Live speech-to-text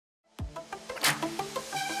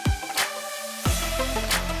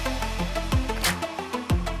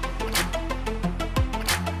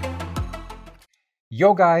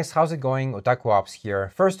Yo guys, how's it going? Otaku Ops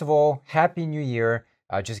here. First of all, Happy New Year.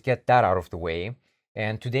 Just get that out of the way.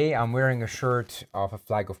 And today I'm wearing a shirt of a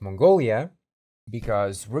flag of Mongolia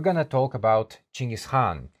because we're gonna talk about Genghis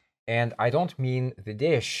Khan. And I don't mean the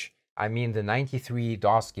dish, I mean the 93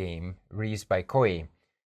 DOS game released by KOEI.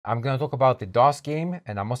 I'm gonna talk about the DOS game,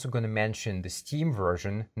 and I'm also gonna mention the Steam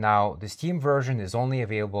version. Now, the Steam version is only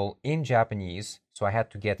available in Japanese, so I had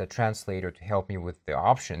to get a translator to help me with the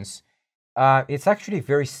options. It's actually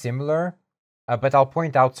very similar, but I'll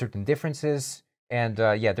point out certain differences. And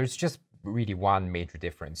yeah, there's just really one major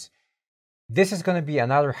difference. This is going to be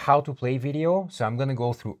another how to play video. So I'm going to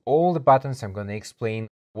go through all the buttons. I'm going to explain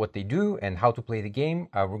what they do and how to play the game.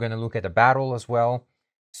 We're going to look at a battle as well.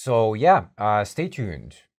 So yeah, stay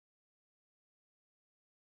tuned.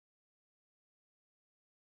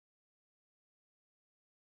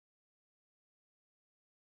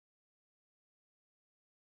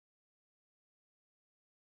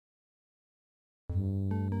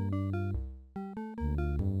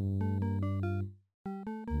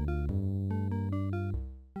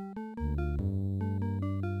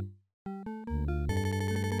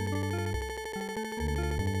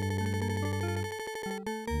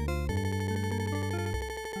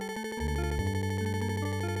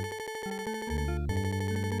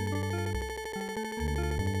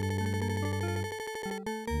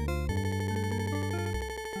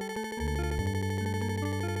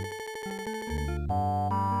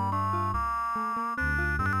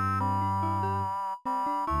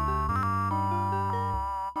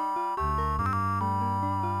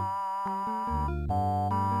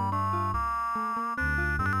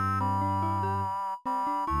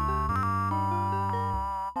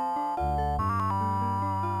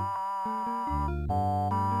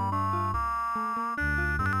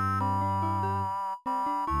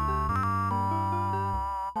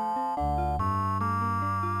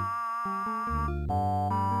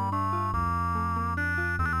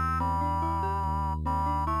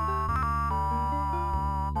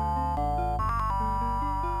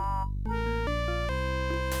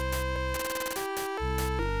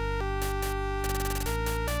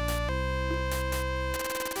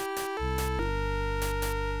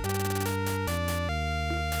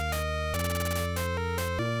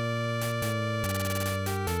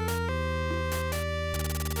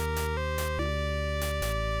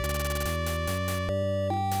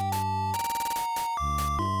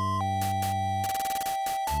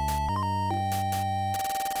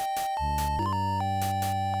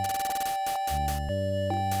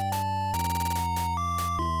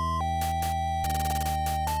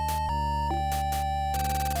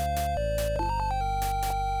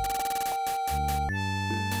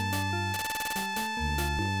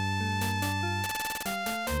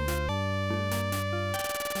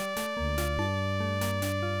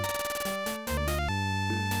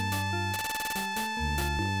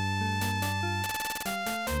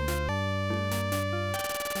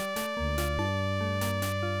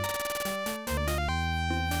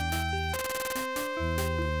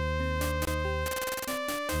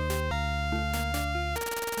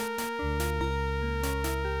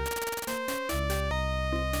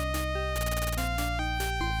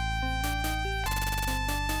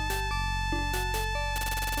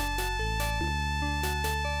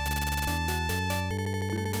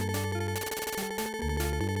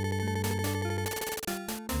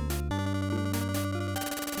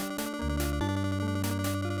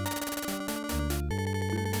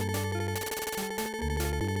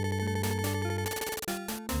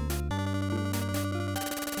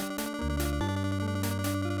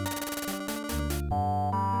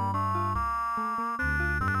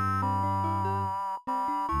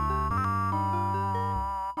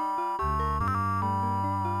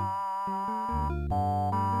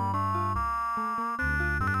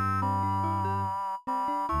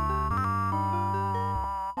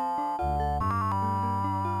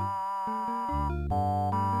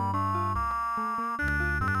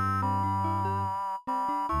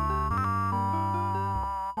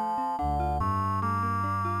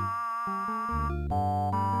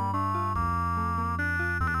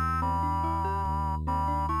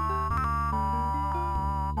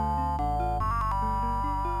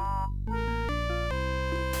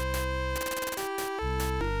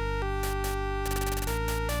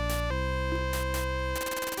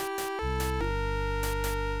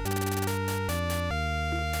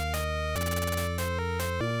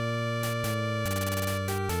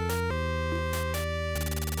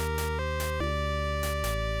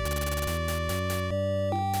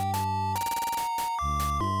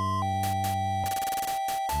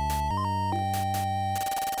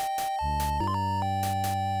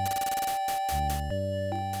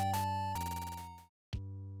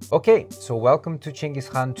 Okay, so welcome to Genghis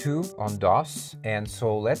Khan 2 on DOS, and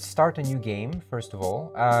so let's start a new game. First of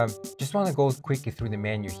all, just want to go quickly through the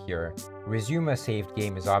menu here. Resume a saved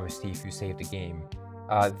game is obviously if you save the game.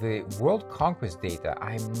 The world conquest data,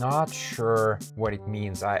 I'm not sure what it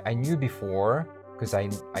means. I knew before because I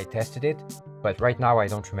tested it, but right now I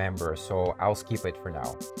don't remember, so I'll skip it for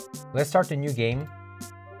now. Let's start a new game,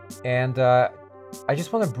 and I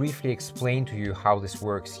just want to briefly explain to you how this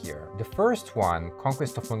works here. The first one,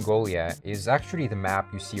 Conquest of Mongolia, is actually the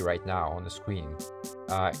map you see right now on the screen.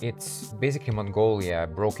 It's basically Mongolia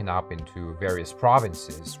broken up into various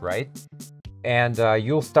provinces, right? And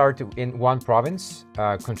you'll start in one province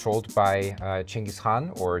controlled by Genghis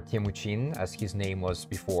Khan, or Temuchin as his name was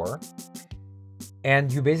before.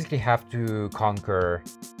 And you basically have to conquer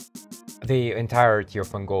the entirety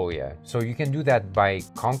of Mongolia. So you can do that by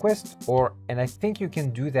conquest, and I think you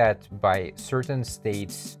can do that by certain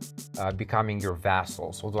states becoming your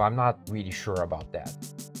vassals, although I'm not really sure about that.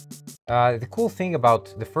 The cool thing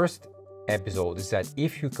about the first episode is that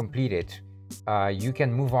if you complete it, you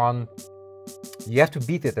can move on. You have to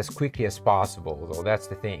beat it as quickly as possible, though that's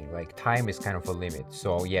the thing, like time is kind of a limit.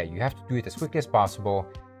 So yeah, you have to do it as quickly as possible.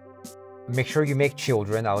 Make sure you make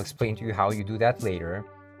children. I'll explain to you how you do that later.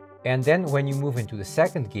 And then when you move into the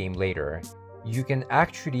second game later, you can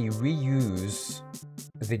actually reuse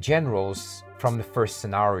the generals from the first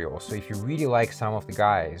scenario. So if you really like some of the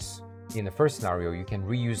guys in the first scenario, you can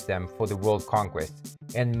reuse them for the world conquest.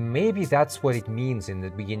 And maybe that's what it means in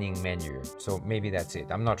the beginning menu. So maybe that's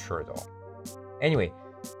it. I'm not sure though. Anyway,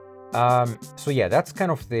 so yeah, that's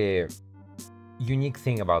kind of the unique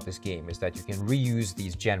thing about this game, is that you can reuse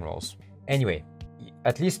these generals. Anyway,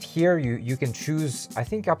 at least here you can choose, I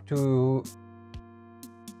think, up to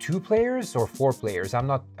 2 players or 4 players. I'm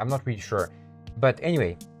not really sure. But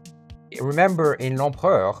anyway, remember in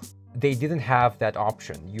l'Empereur they didn't have that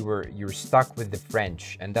option. You're stuck with the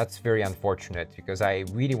French, and that's very unfortunate because I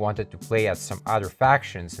really wanted to play as some other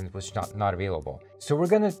factions and it was not available. So we're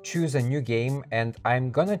gonna choose a new game, and I'm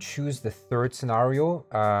gonna choose the third scenario.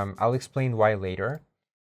 I'll explain why later.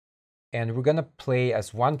 And we're gonna play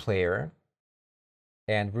as 1 player.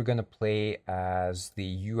 And we're gonna play as the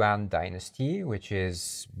Yuan dynasty, which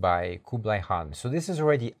is by Kublai Khan. So this is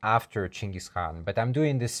already after Genghis Khan, but I'm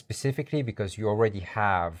doing this specifically because you already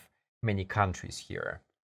have many countries here.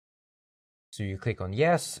 So you click on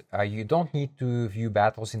yes. You don't need to view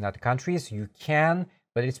battles in other countries. You can,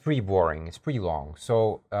 but it's pretty boring. It's pretty long.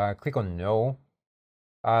 So click on no.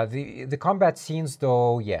 The combat scenes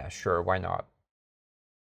though, yeah, sure, why not?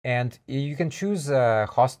 And you can choose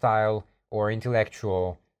hostile or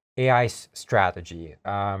intellectual AI strategy.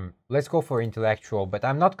 Let's go for intellectual, but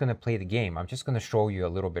I'm not gonna play the game. I'm just gonna show you a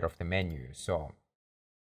little bit of the menu. So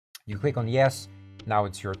you click on yes, now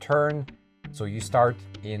it's your turn. So you start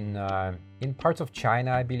in parts of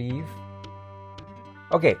China, I believe.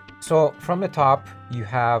 Okay, so from the top, you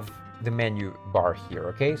have the menu bar here,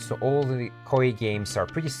 okay? So all the KOEI games are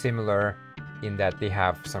pretty similar in that they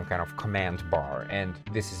have some kind of command bar, and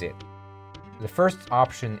this is it. The first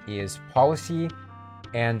option is policy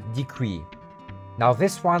and decree. Now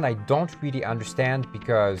this one I don't really understand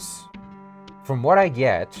because from what I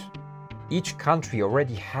get, each country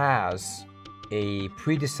already has a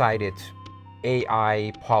pre-decided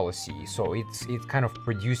AI policy. So it's kind of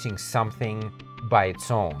producing something by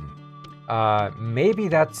its own. Maybe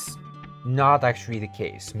that's not actually the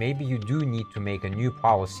case. Maybe you do need to make a new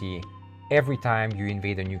policy every time you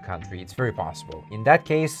invade a new country. It's very possible. In that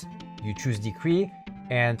case, you choose decree,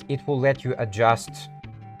 and it will let you adjust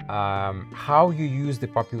how you use the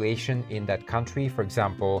population in that country. For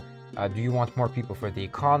example, do you want more people for the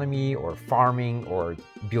economy or farming or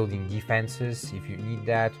building defenses if you need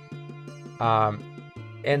that?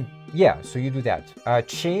 And yeah, so you do that.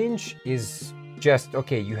 Change is just,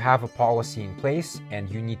 okay, you have a policy in place and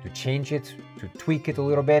you need to change it, to tweak it a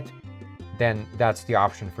little bit, then that's the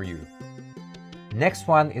option for you. Next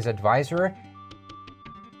one is advisor.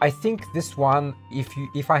 I think this one,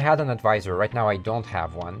 if I had an advisor, right now I don't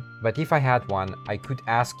have one, but if I had one, I could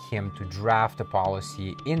ask him to draft a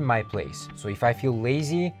policy in my place. So if I feel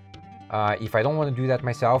lazy, if I don't want to do that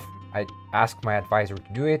myself, I ask my advisor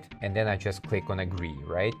to do it, and then I just click on agree,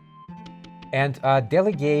 right? And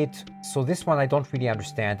delegate, so this one I don't really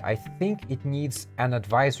understand. I think it needs an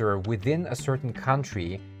advisor within a certain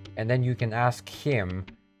country, and then you can ask him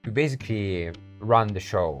to basically run the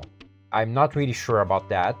show. I'm not really sure about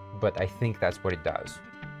that, but I think that's what it does.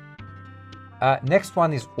 Next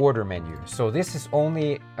one is order menu. So this is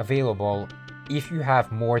only available if you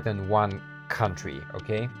have more than one country,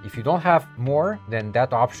 okay? If you don't have more, then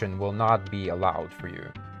that option will not be allowed for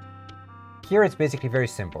you. here it's basically very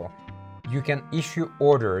simple. You can issue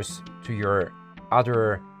orders to your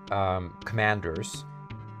other commanders,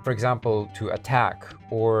 for example, to attack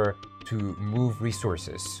or to move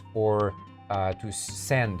resources or to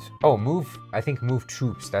send, I think move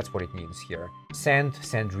troops, that's what it means here.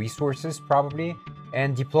 Send resources probably.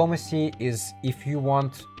 And diplomacy is if you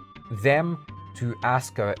want them to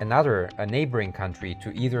ask a neighboring country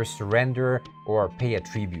to either surrender or pay a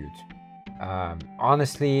tribute.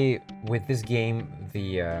 Honestly, with this game,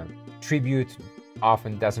 the tribute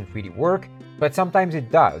often doesn't really work, but sometimes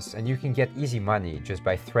it does, and you can get easy money just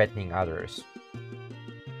by threatening others.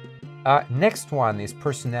 Next one is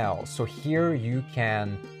personnel. So here you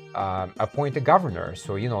can appoint a governor.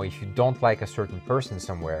 So, you know, if you don't like a certain person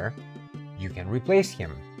somewhere, you can replace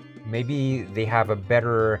him. Maybe they have a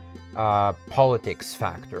better politics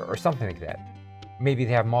factor or something like that. Maybe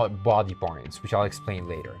they have more body points, which I'll explain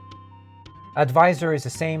later. Advisor is the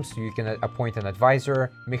same, so you can appoint an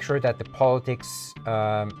advisor. Make sure that the politics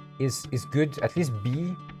is good, at least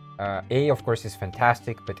B. A, of course, is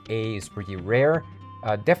fantastic, but A is pretty rare.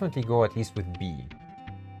 Definitely go at least with B.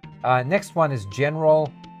 Next one is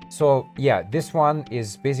general. So yeah, this one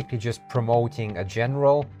is basically just promoting a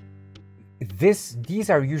general. These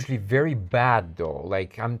are usually very bad though.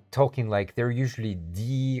 Like I'm talking like they're usually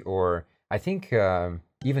D or I think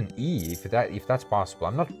even E if that's possible.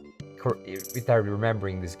 I'm not entirely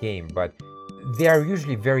remembering this game, but they are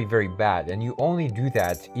usually very, very bad, and you only do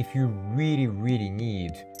that if you really, really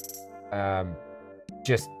need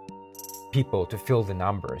just people to fill the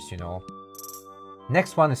numbers, you know.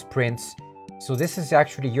 Next one is prince. So this is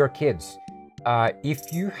actually your kids.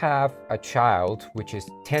 If you have a child which is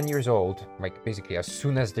 10 years old, like basically as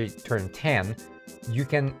soon as they turn 10, you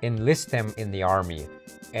can enlist them in the army.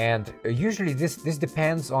 And usually this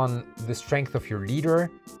depends on the strength of your leader,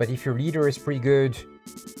 but if your leader is pretty good,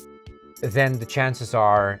 then the chances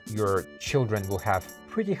are your children will have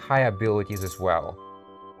pretty high abilities as well.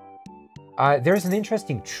 There's an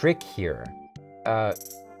interesting trick here.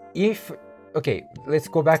 Okay, let's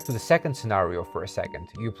go back to the second scenario for a second.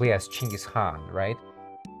 You play as Genghis Khan, right?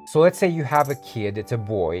 So let's say you have a kid, it's a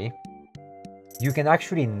boy. You can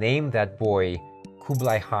actually name that boy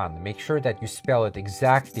Kublai Khan. Make sure that you spell it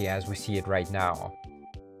exactly as we see it right now.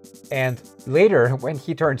 And later, when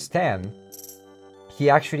he turns 10, he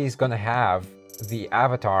actually is gonna have the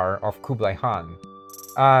avatar of Kublai Khan.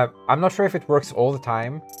 I'm not sure if it works all the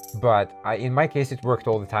time, but in my case it worked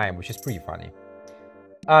all the time, which is pretty funny.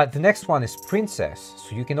 The next one is princess.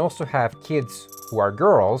 So you can also have kids who are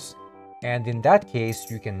girls, and in that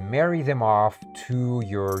case you can marry them off to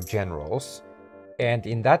your generals, and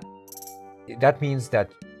in that means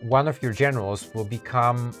that one of your generals will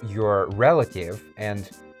become your relative and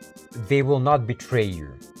they will not betray you.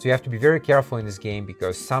 So you have to be very careful in this game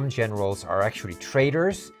because some generals are actually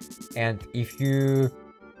traitors, and if you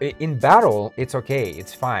in battle it's okay,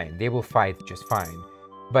 it's fine, they will fight just fine.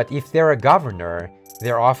 But if they're a governor,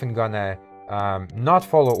 they're often gonna not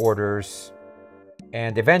follow orders,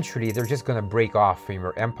 and eventually they're just gonna break off from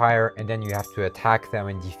your empire, and then you have to attack them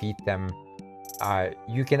and defeat them.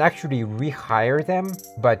 You can actually rehire them,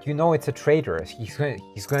 but you know it's a traitor.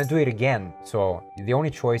 He's gonna do it again, so the only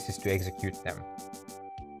choice is to execute them.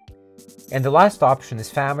 And the last option is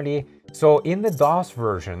family. So in the DOS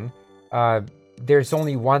version, there's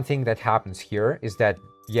only one thing that happens here, is that,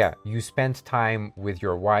 yeah, you spend time with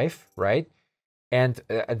your wife, right? And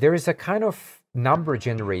there is a kind of number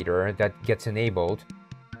generator that gets enabled.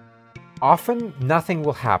 Often nothing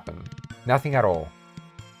will happen, nothing at all.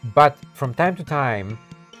 But from time to time,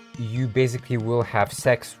 you basically will have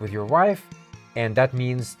sex with your wife, and that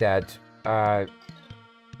means that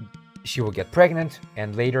she will get pregnant,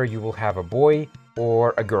 and later you will have a boy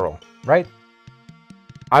or a girl, right?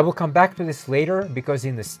 I will come back to this later, because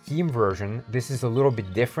in the Steam version, this is a little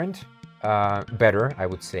bit different, better, I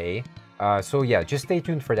would say. So yeah, just stay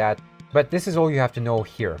tuned for that. But this is all you have to know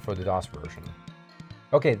here for the DOS version.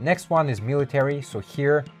 Okay, next one is military. So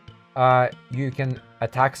here, you can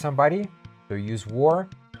attack somebody, so use war.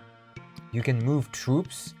 You can move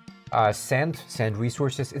troops, send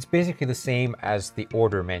resources. It's basically the same as the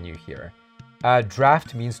order menu here.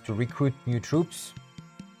 Draft means to recruit new troops.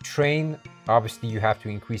 Train, obviously you have to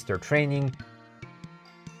increase their training.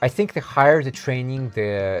 I think the higher the training,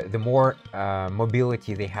 the more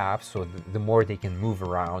mobility they have, so the more they can move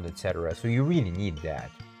around, etc. So you really need that.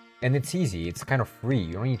 And it's easy, it's kind of free,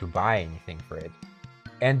 you don't need to buy anything for it.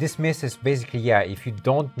 And dismiss is basically, yeah, if you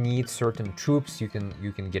don't need certain troops, you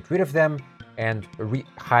can get rid of them and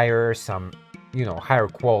hire some, you know, higher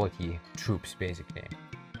quality troops, basically.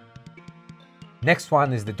 Next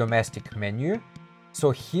one is the domestic menu.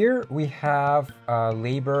 So here we have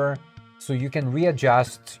labor. So you can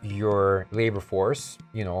readjust your labor force,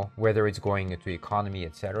 you know, whether it's going into economy,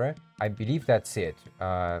 etc. I believe that's it.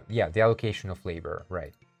 Yeah, the allocation of labor,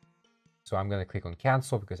 right. So I'm going to click on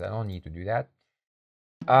cancel because I don't need to do that.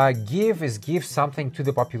 Give is give something to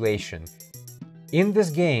the population. In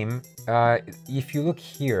this game, if you look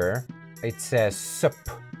here, it says sup.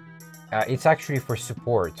 It's actually for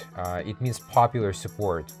support. It means popular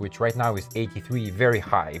support, which right now is 83, very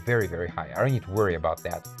high, very, very high. I don't need to worry about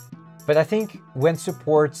that. But I think when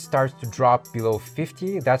support starts to drop below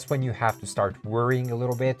 50, that's when you have to start worrying a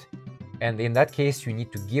little bit. And in that case, you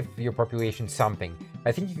need to give your population something.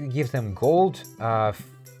 I think you can give them gold,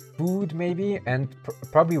 food maybe, and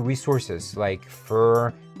probably resources like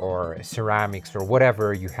fur or ceramics or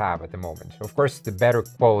whatever you have at the moment. Of course, the better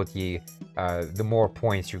quality, the more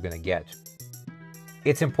points you're gonna get.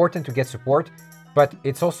 It's important to get support, but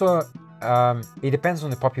it's also it depends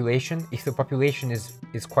on the population. If the population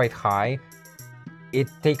is quite high, it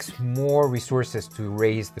takes more resources to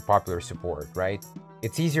raise the popular support, right?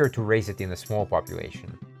 It's easier to raise it in a small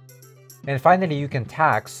population. And finally, you can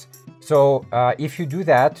tax. So if you do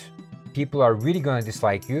that, people are really going to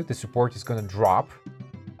dislike you. The support is going to drop,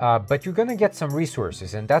 but you're going to get some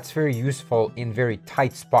resources, and that's very useful in very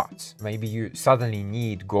tight spots. Maybe you suddenly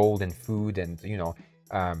need gold and food, and you know,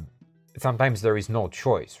 sometimes there is no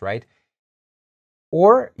choice, right?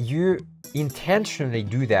 Or you intentionally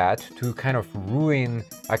do that to kind of ruin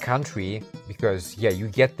a country because, yeah, you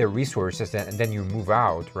get the resources and then you move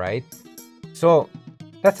out, right? So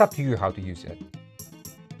that's up to you how to use it.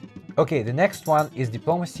 Okay, the next one is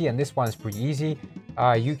diplomacy, and this one is pretty easy.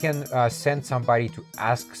 You can send somebody to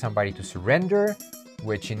ask somebody to surrender,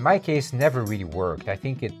 which in my case never really worked. I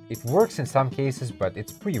think it works in some cases, but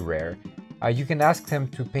it's pretty rare. You can ask them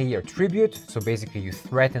to pay a tribute. So basically you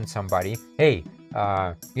threaten somebody, hey,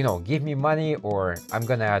 you know, give me money or I'm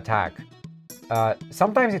gonna attack.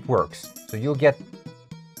 Sometimes it works. So you'll get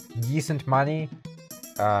decent money,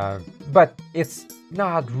 but it's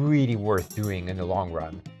not really worth doing in the long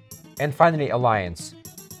run. And finally, alliance.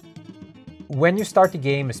 When you start the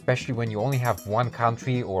game, especially when you only have one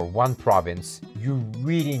country or one province, you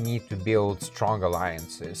really need to build strong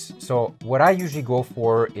alliances. So what I usually go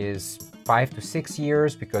for is 5 to 6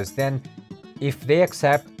 years, because then if they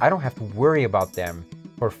accept, I don't have to worry about them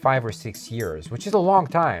for 5 or 6 years, which is a long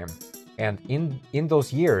time. And in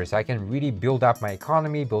those years, I can really build up my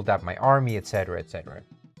economy, build up my army, etc., etc.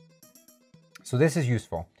 So this is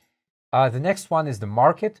useful. The next one is the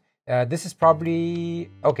market. This is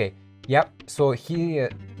probably okay. Yep. So the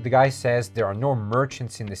guy says there are no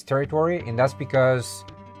merchants in this territory, and that's because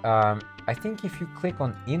I think if you click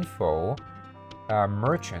on info,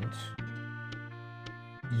 merchant,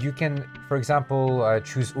 you can, for example,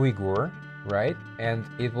 choose Uyghur, right? And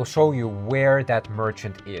it will show you where that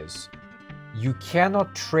merchant is. You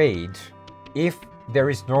cannot trade if there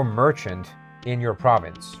is no merchant in your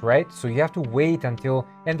province, right? So you have to wait until,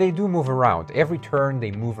 and they do move around. Every turn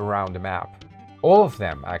they move around the map. All of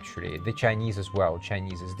them, actually. The Chinese as well.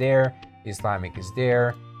 Chinese is there, Islamic is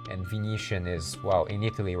there, and Venetian is, well, in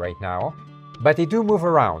Italy right now. But they do move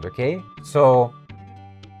around, okay? So,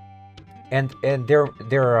 and their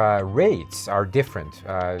rates are different.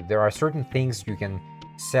 There are certain things you can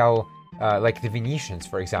sell, like the Venetians,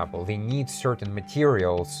 for example. They need certain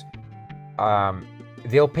materials.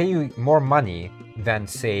 They'll pay you more money than,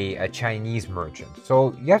 say, a Chinese merchant.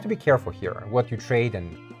 So you have to be careful here, what you trade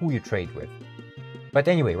and who you trade with. But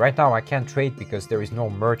anyway, right now I can't trade because there is no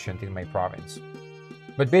merchant in my province.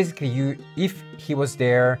 But basically, if he was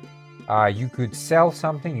there, you could sell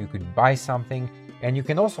something, you could buy something, and you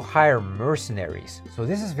can also hire mercenaries. So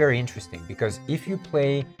this is very interesting, because if you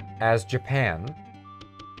play as Japan,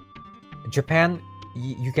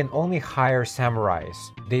 you can only hire samurais.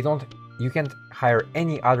 You can't hire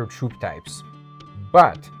any other troop types.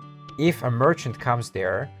 But if a merchant comes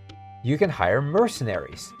there, you can hire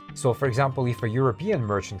mercenaries. So for example, if a European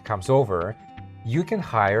merchant comes over, you can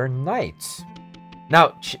hire knights.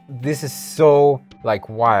 Now, this is so like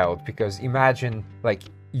wild, because imagine like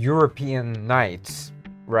European knights,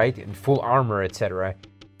 right, in full armor, etc.,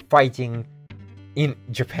 fighting in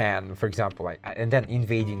Japan, for example, and then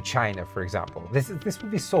invading China, for example. This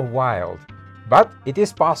would be so wild. But it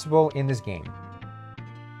is possible in this game.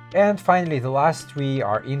 And finally, the last three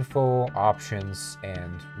are info, options,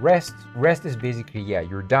 and rest. Rest is basically, yeah,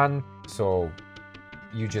 you're done, so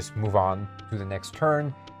you just move on to the next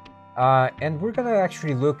turn. And we're gonna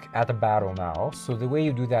actually look at a battle now. So the way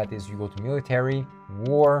you do that is you go to military,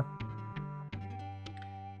 war.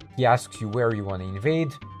 He asks you where you want to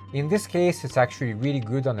invade. In this case, it's actually really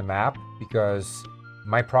good on the map, because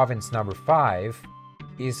my province number 5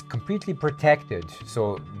 is completely protected.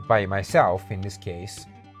 So by myself, in this case,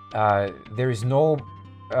 there is no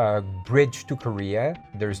bridge to Korea,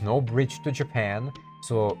 there's no bridge to Japan,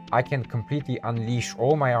 so I can completely unleash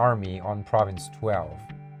all my army on province 12.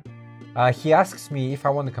 He asks me if I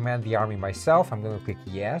want to command the army myself. I'm going to click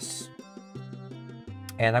yes.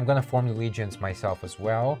 And I'm going to form the legions myself as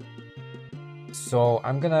well. So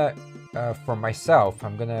I'm going to, for myself,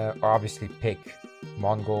 I'm going to obviously pick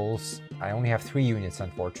Mongols. I only have 3 units,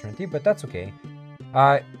 unfortunately, but that's okay.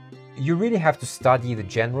 You really have to study the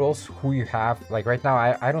generals, who you have. Like right now,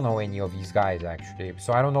 I don't know any of these guys, actually.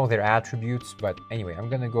 So I don't know their attributes, but anyway, I'm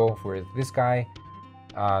going to go for this guy.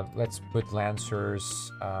 Let's put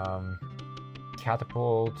Lancers,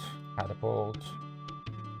 Catapult,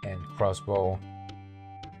 and Crossbow.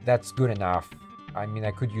 That's good enough. I mean,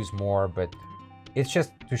 I could use more, but it's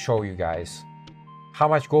just to show you guys. How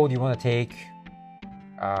much gold you want to take?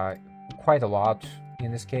 Quite a lot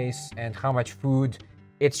in this case. And how much food?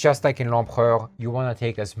 It's just like in L'Empereur, you want to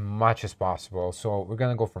take as much as possible. So we're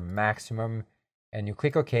going to go for maximum. And you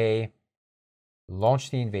click OK. Launch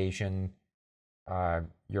the invasion.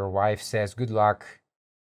 Your wife says good luck.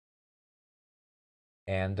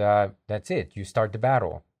 And that's it. You start the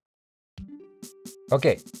battle.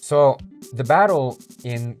 Okay, so the battle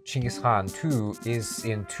in Genghis Khan 2 is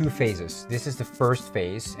in 2 phases. This is the first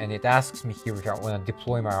phase, and it asks me here if I want to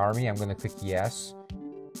deploy my army. I'm going to click yes.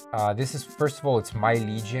 This is, first of all, it's my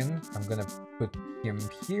legion. I'm going to put him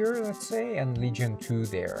here, let's say, and Legion 2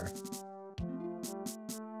 there.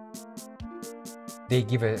 They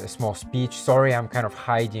give a small speech. Sorry, I'm kind of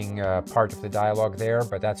hiding part of the dialogue there,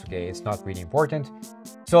 but that's okay. It's not really important.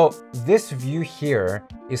 So this view here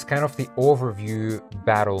is kind of the overview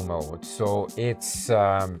battle mode. So it's,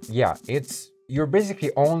 yeah, you're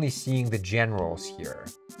basically only seeing the generals here.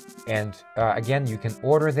 And again, you can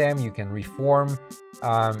order them, you can reform.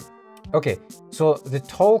 Okay, so the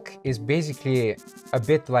talk is basically a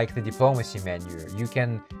bit like the diplomacy menu. You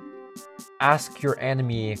can ask your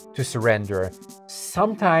enemy to surrender.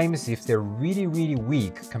 Sometimes, if they're really, really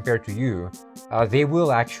weak compared to you, they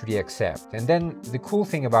will actually accept. And then the cool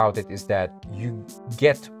thing about it is that you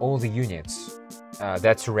get all the units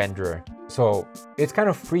that surrender. So it's kind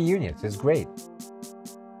of free units. It's great.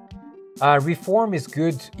 Reform is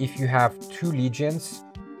good if you have 2 legions.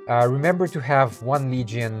 Remember to have 1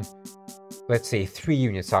 legion, let's say 3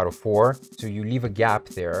 units out of 4, so you leave a gap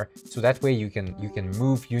there, so that way you can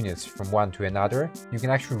move units from one to another. You can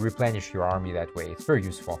actually replenish your army that way. It's very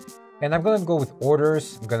useful. And I'm gonna go with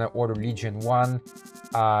orders. I'm gonna order Legion 1.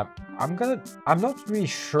 I'm not really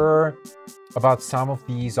sure about some of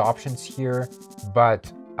these options here,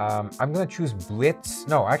 but I'm gonna choose Blitz.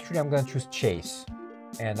 No, actually I'm gonna choose Chase,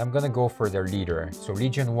 and I'm gonna go for their leader. So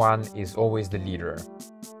Legion 1 is always the leader.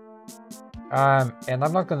 And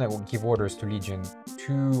I'm not gonna give orders to Legion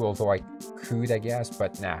 2, although I could, I guess,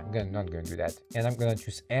 but nah, I'm not gonna do that. And I'm gonna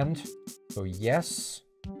choose End, so yes,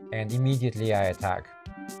 and immediately I attack.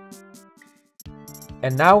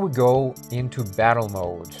 And now we go into battle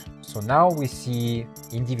mode. So now we see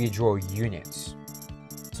individual units.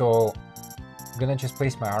 So I'm gonna just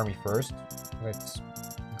place my army first. Let's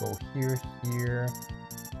go here, here,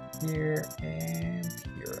 here, and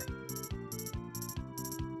here.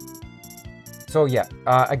 So yeah,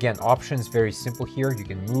 again, options very simple here. You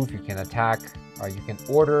can move, you can attack, you can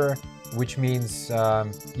order, which means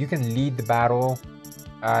you can lead the battle.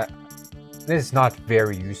 This is not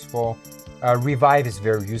very useful. Revive is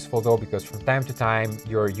very useful though, because from time to time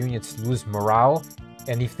your units lose morale,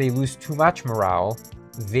 and if they lose too much morale,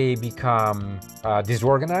 they become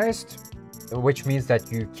disorganized, which means that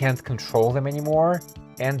you can't control them anymore,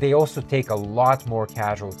 and they also take a lot more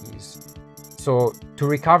casualties. So to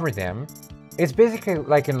recover them, it's basically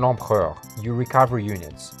like in L'Empereur. You recover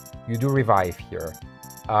units. You do revive here.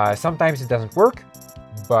 Sometimes it doesn't work,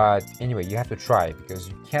 but anyway, you have to try, because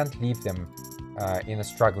you can't leave them in a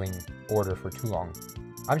struggling order for too long.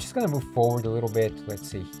 I'm just going to move forward a little bit. Let's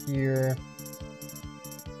say here.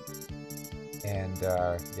 And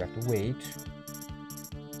you have to wait.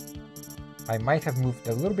 I might have moved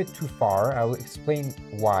a little bit too far. I'll explain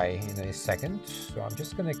why in a second. So I'm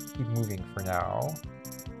just going to keep moving for now.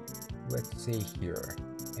 Let's say here.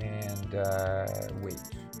 And wait.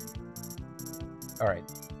 Alright.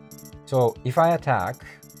 So if I attack,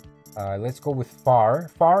 let's go with far.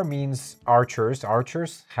 Far means archers.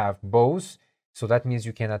 Archers have bows, so that means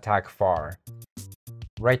you can attack far.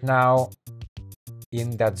 Right now,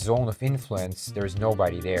 in that zone of influence, there's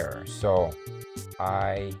nobody there, so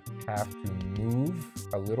I have to move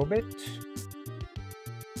a little bit.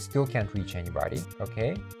 Still can't reach anybody,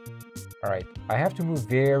 okay? All right, I have to move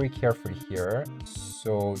very carefully here.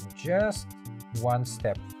 So just one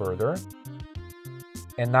step further.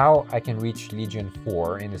 And now I can reach Legion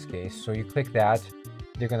 4 in this case. So you click that.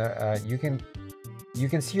 They're gonna, you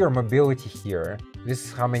can see your mobility here. This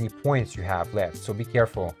is how many points you have left. So be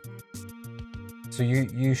careful. So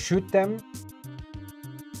you shoot them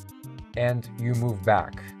and you move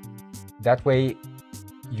back. That way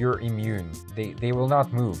you're immune. They will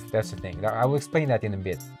not move. That's the thing. I will explain that in a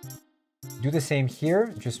bit. Do the same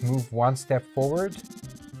here. Just move one step forward.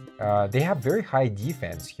 They have very high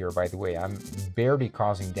defense here, by the way. I'm barely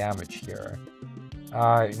causing damage here.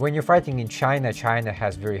 When you're fighting in China, China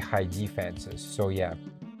has very high defenses. So yeah.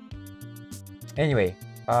 Anyway,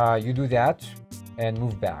 you do that and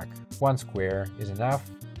move back. One square is enough.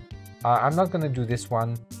 I'm not gonna do this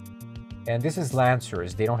one. And this is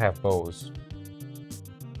Lancers. They don't have bows.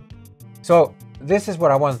 So this is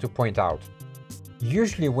what I wanted to point out.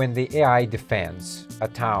 Usually when the AI defends a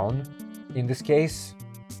town, in this case,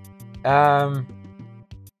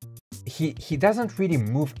 he doesn't really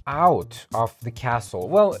move out of the castle.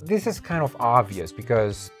 Well, this is kind of obvious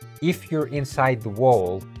because if you're inside the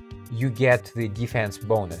wall, you get the defense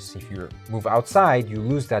bonus. If you move outside, you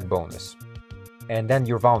lose that bonus. And then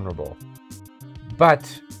you're vulnerable.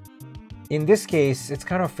 But in this case, it's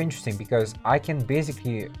kind of interesting because I can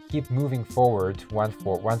basically keep moving forward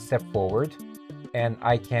one step forward, and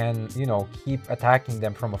I can, you know, keep attacking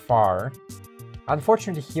them from afar.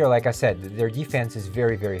 Unfortunately here, like I said, their defense is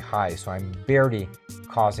very, very high, so I'm barely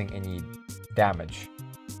causing any damage.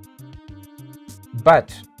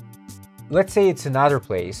 But let's say it's another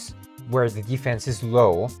place where the defense is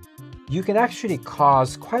low. You can actually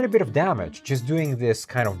cause quite a bit of damage just doing this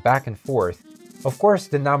kind of back and forth. Of course,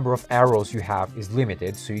 the number of arrows you have is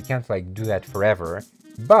limited, so you can't like do that forever.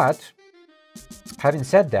 But having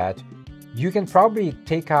said that, you can probably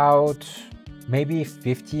take out maybe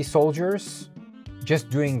 50 soldiers just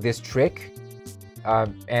doing this trick.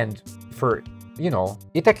 And for, you know,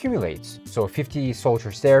 it accumulates. So 50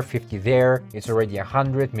 soldiers there, 50 there, it's already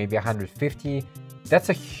 100, maybe 150. That's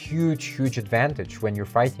a huge, huge advantage when you're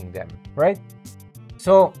fighting them, right?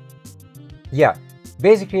 So yeah,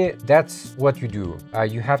 basically that's what you do.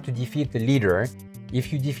 You have to defeat the leader.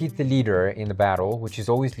 If you defeat the leader in the battle, which is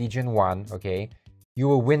always Legion 1, okay, you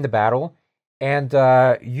will win the battle. And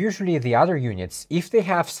usually the other units, if they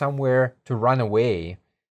have somewhere to run away,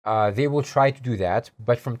 they will try to do that.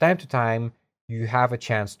 But from time to time, you have a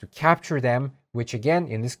chance to capture them, which again,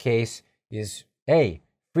 in this case, is, hey,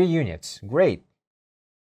 3 units. Great.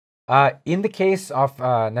 In the case of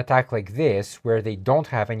an attack like this, where they don't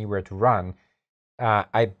have anywhere to run,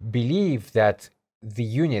 I believe that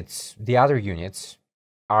the other units,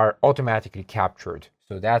 are automatically captured.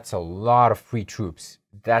 So that's a lot of free troops.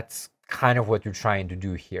 That's kind of what you're trying to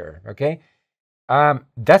do here, okay?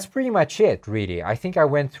 That's pretty much it, really. I think I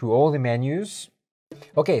went through all the menus.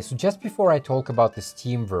 Okay, so just before I talk about the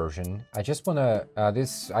Steam version, I just wanna,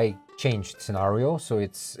 I changed scenario, so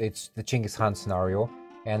it's the Genghis Khan scenario,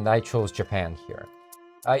 and I chose Japan here.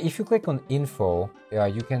 If you click on Info,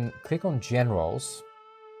 you can click on Generals,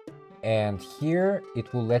 and here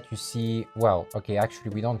it will let you see, well, okay, actually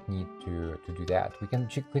we don't need to do that. We can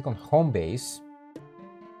click on Home Base,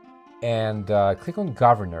 and click on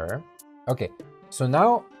Governor. Okay, so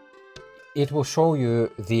now it will show you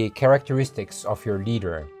the characteristics of your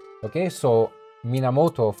leader. Okay, so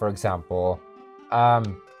Minamoto, for example,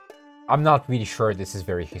 I'm not really sure this is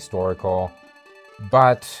very historical,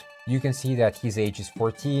 but you can see that his age is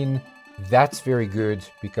 14. That's very good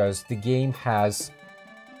because the game has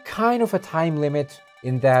kind of a time limit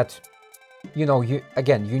in that, you know, you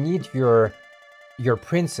need your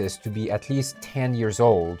princess to be at least 10 years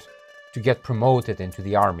old to get promoted into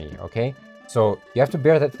the army, okay? So you have to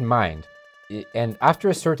bear that in mind. And after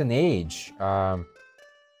a certain age,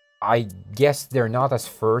 I guess they're not as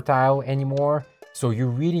fertile anymore. So you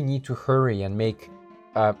really need to hurry and make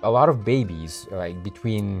a lot of babies, like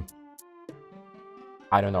between,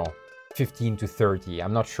 I don't know, 15 to 30.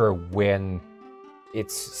 I'm not sure when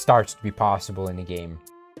it starts to be possible in the game.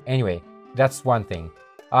 Anyway, that's one thing.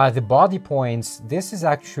 The body points, this is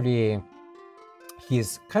actually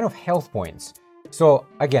his kind of health points. So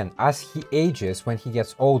again, as he ages, when he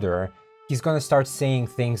gets older, he's gonna start saying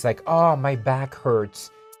things like, oh, my back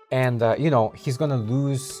hurts. And, you know, he's gonna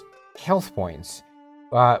lose health points,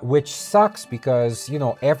 which sucks because, you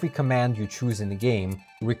know, every command you choose in the game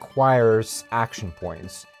requires action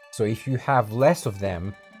points. So if you have less of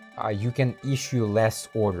them, you can issue less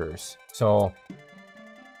orders. So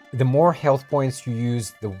the more health points you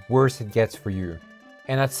use, the worse it gets for you.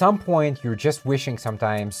 And at some point, you're just wishing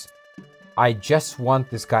sometimes I just want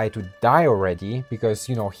this guy to die already because,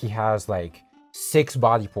 you know, he has like 6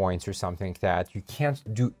 body points or something like that. You can't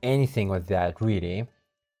do anything with that, really.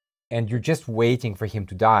 And you're just waiting for him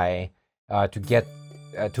to die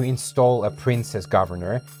to install a princess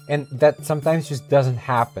governor. And that sometimes just doesn't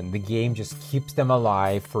happen. The game just keeps them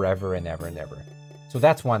alive forever and ever and ever. So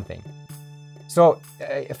that's one thing. So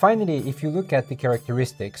finally, if you look at the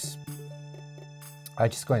characteristics, I'll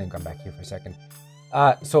just go ahead and come back here for a second.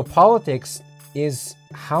 So politics is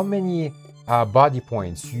how many body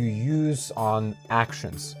points you use on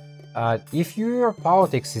actions. If your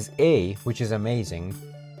politics is A, which is amazing,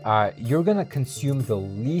 you're gonna consume the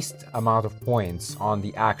least amount of points on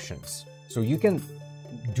the actions. So you can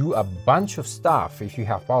do a bunch of stuff if you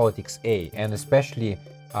have politics A, and especially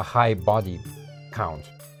a high body count.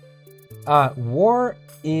 War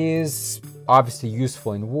is obviously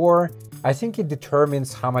useful in war. I think it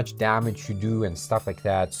determines how much damage you do and stuff like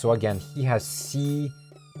that. So again, he has C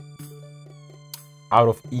out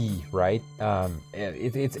of E, right?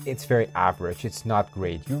 It's very average. It's not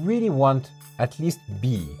great. You really want at least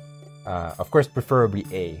B. Of course, preferably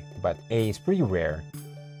A, but A is pretty rare.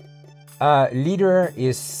 Leader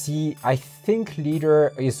is C. I think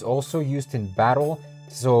leader is also used in battle.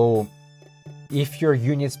 So if your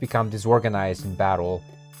units become disorganized in battle,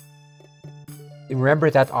 remember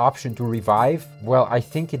that option to revive? Well, I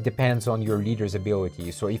think it depends on your leader's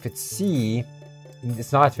ability. So if it's C,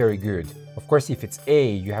 it's not very good. Of course, if it's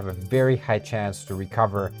A, you have a very high chance to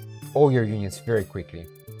recover all your units very quickly.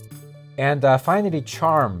 And finally,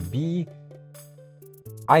 charm, B.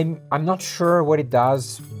 I'm not sure what it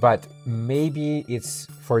does, but maybe it's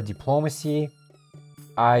for diplomacy.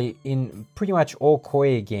 In pretty much all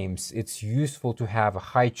KOEI games, it's useful to have a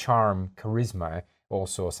high charm, charisma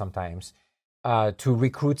also sometimes, to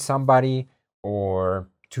recruit somebody or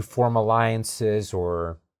to form alliances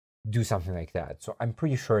or do something like that. So I'm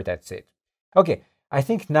pretty sure that's it. Okay, I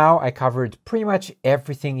think now I covered pretty much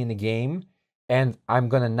everything in the game, and I'm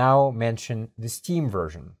gonna now mention the Steam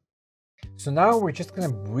version. So now we're just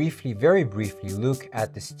gonna very briefly look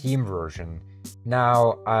at the Steam version.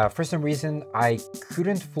 Now, for some reason, I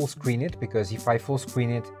couldn't full screen it because if I full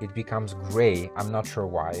screen it, it becomes gray. I'm not sure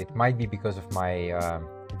why. It might be because of my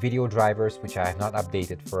video drivers, which I have not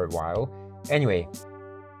updated for a while. Anyway,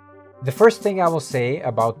 the first thing I will say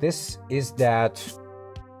about this is that,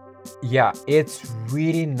 yeah, it's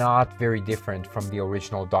really not very different from the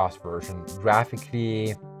original DOS version.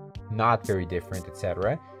 Graphically, not very different,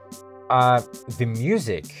 etc. The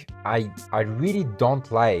music, I really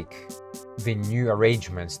don't like the new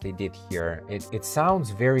arrangements they did here. It sounds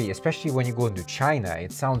very, especially when you go into China,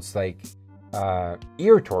 it sounds like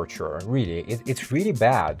ear torture, really. It's really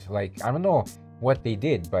bad. Like, I don't know what they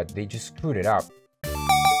did, but they just screwed it up.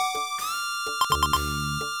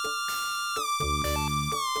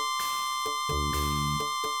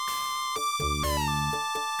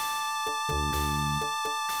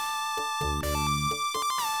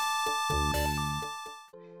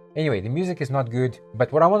 Anyway, the music is not good,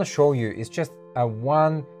 but what I want to show you is just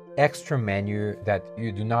one extra menu that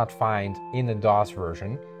you do not find in the DOS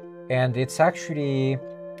version. And it's actually,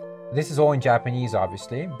 this is all in Japanese,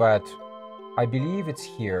 obviously, but I believe it's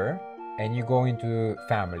here. And you go into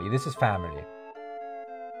family. This is family.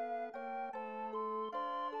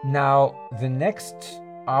 Now, the next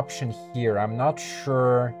option here, I'm not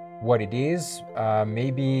sure what it is.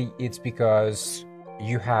 Maybe it's because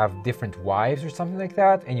you have different wives or something like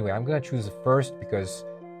that. Anyway, I'm gonna choose the first because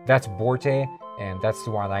that's Borte and that's the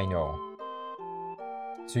one I know.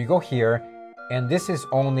 So you go here, and this is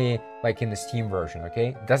only like in the Steam version,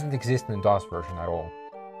 okay? It doesn't exist in the DOS version at all.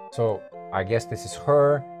 So I guess this is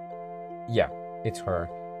her. Yeah, it's her.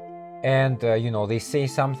 And you know, they say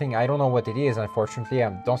something, I don't know what it is, unfortunately. I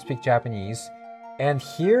don't speak Japanese. And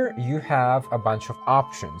here you have a bunch of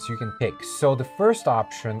options you can pick. So the first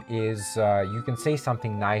option is you can say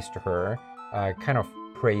something nice to her, kind of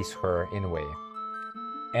praise her in a way.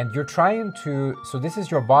 And you're trying to, so this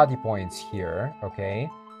is your body points here, okay?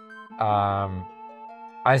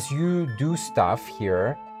 As you do stuff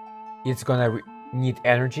here, it's gonna need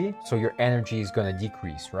energy, so your energy is gonna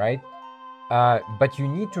decrease, right? But you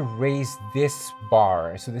need to raise this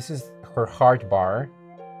bar. So this is her heart bar.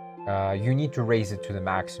 You need to raise it to the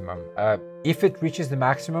maximum. If it reaches the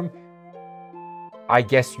maximum, I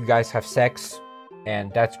guess you guys have sex,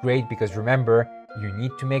 and that's great because remember, you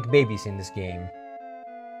need to make babies in this game.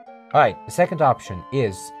 Alright, the second option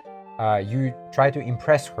is you try to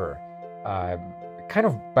impress her, kind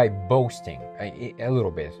of by boasting a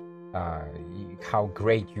little bit, how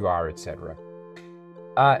great you are, etc.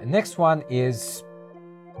 Next one is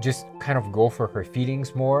just kind of go for her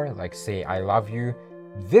feelings more, like say I love you.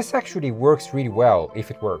 This actually works really well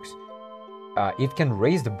if it works. It can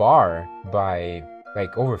raise the bar by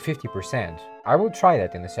like over 50%. I will try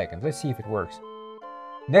that in a second. Let's see if it works.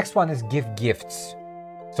 Next one is give gifts.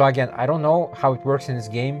 So again, I don't know how it works in this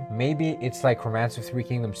game. Maybe it's like Romance of Three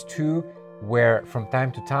Kingdoms 2, where from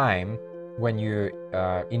time to time, when you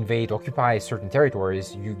occupy certain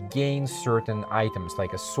territories, you gain certain items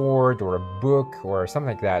like a sword or a book or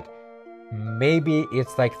something like that. Maybe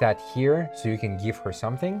it's like that here, so you can give her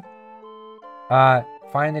something.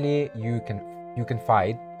 Finally, you can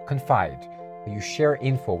confide. You share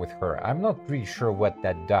info with her. I'm not really sure what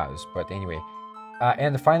that does, but anyway.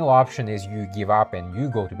 And the final option is you give up and you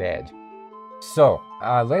go to bed. So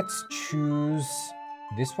let's choose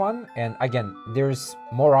this one. And again, there's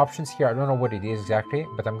more options here. I don't know what it is exactly,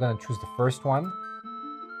 but I'm gonna choose the first one.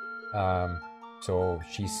 So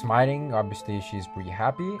she's smiling. Obviously, she's pretty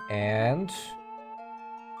happy. And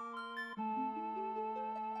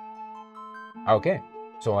okay.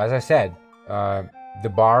 So as I said, the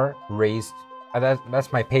bar raised.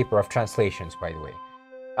 That's my paper of translations, by the way.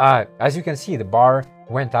 As you can see, the bar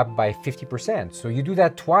went up by 50%. So you do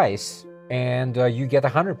that twice and you get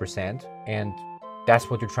 100%, and that's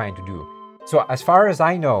what you're trying to do. So as far as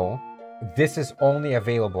I know, this is only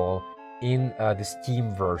available in the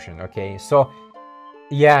Steam version, okay? So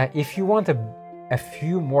yeah, if you want a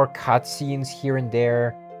few more cutscenes here and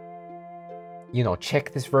there, you know,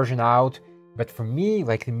 check this version out. But for me,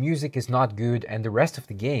 like, the music is not good and the rest of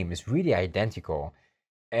the game is really identical.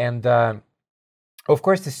 And of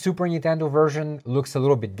course, the Super Nintendo version looks a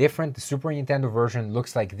little bit different. The Super Nintendo version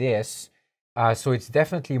looks like this. So it's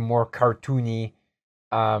definitely more cartoony.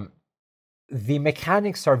 The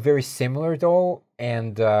mechanics are very similar though.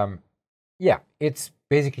 And yeah, it's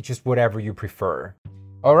basically just whatever you prefer.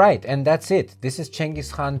 All right, and that's it. This is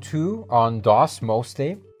Genghis Khan 2 on DOS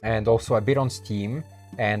mostly, and also a bit on Steam.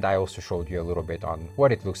 And I also showed you a little bit on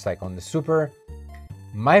what it looks like on the Super.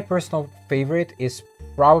 My personal favorite is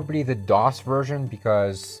probably the DOS version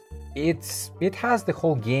because it has the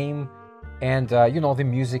whole game, and you know, the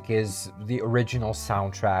music is the original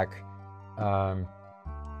soundtrack.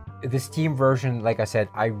 The Steam version, like I said,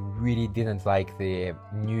 I really didn't like the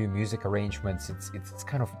new music arrangements. It's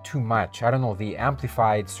kind of too much. I don't know, they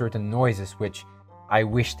amplified certain noises, which I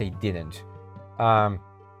wish they didn't.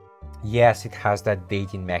 Yes, it has that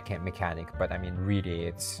dating mechanic, but I mean, really,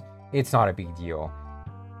 it's not a big deal.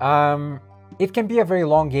 It can be a very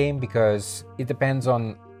long game because it depends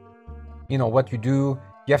on, you know, what you do.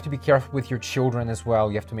 You have to be careful with your children as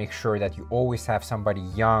well. You have to make sure that you always have somebody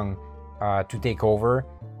young to take over,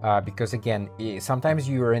 because again, sometimes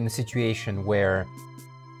you're in a situation where,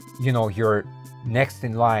 you know, your next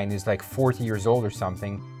in line is like 40 years old or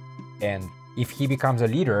something, and if he becomes a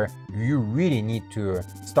leader, you really need to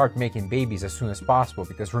start making babies as soon as possible,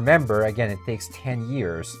 because remember, again, it takes 10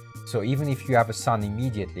 years. So even if you have a son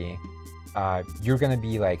immediately, you're gonna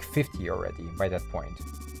be like 50 already by that point.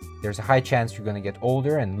 There's a high chance you're gonna get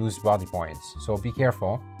older and lose body points, so be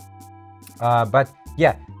careful. But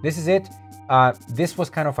yeah, this is it. This was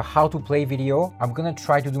kind of a how to play video. I'm gonna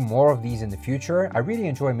try to do more of these in the future. I really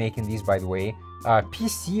enjoy making these, by the way.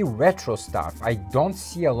 PC retro stuff, I don't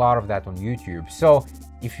see a lot of that on YouTube. So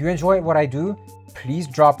if you enjoy what I do, please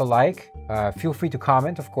drop a like. Feel free to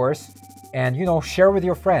comment, of course. And, you know, share with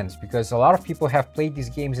your friends, because a lot of people have played these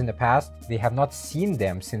games in the past. They have not seen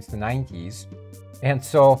them since the 90s. And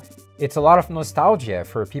so it's a lot of nostalgia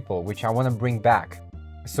for people, which I want to bring back.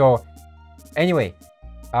 So anyway,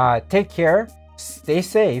 take care, stay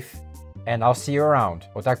safe, and I'll see you around.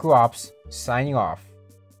 Otaku Ops, signing off.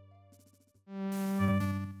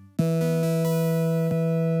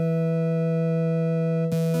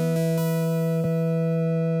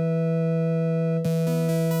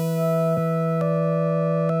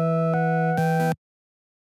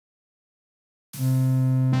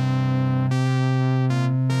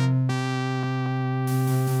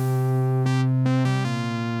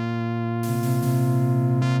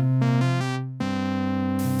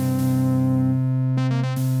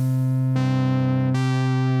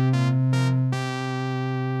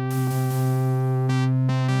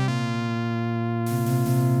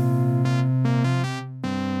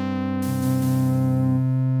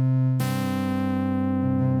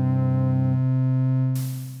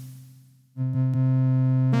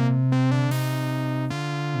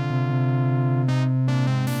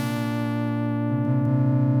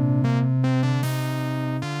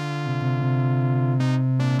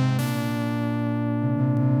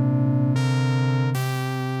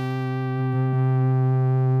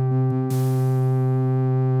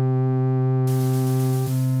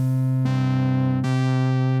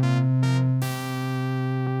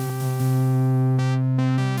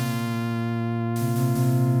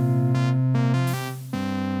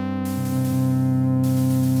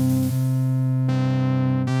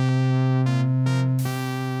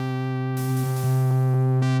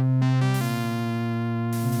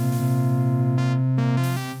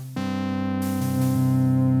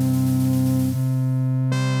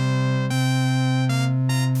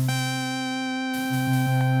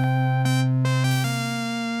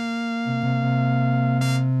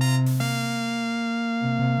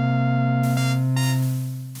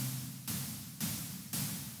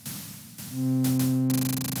 you.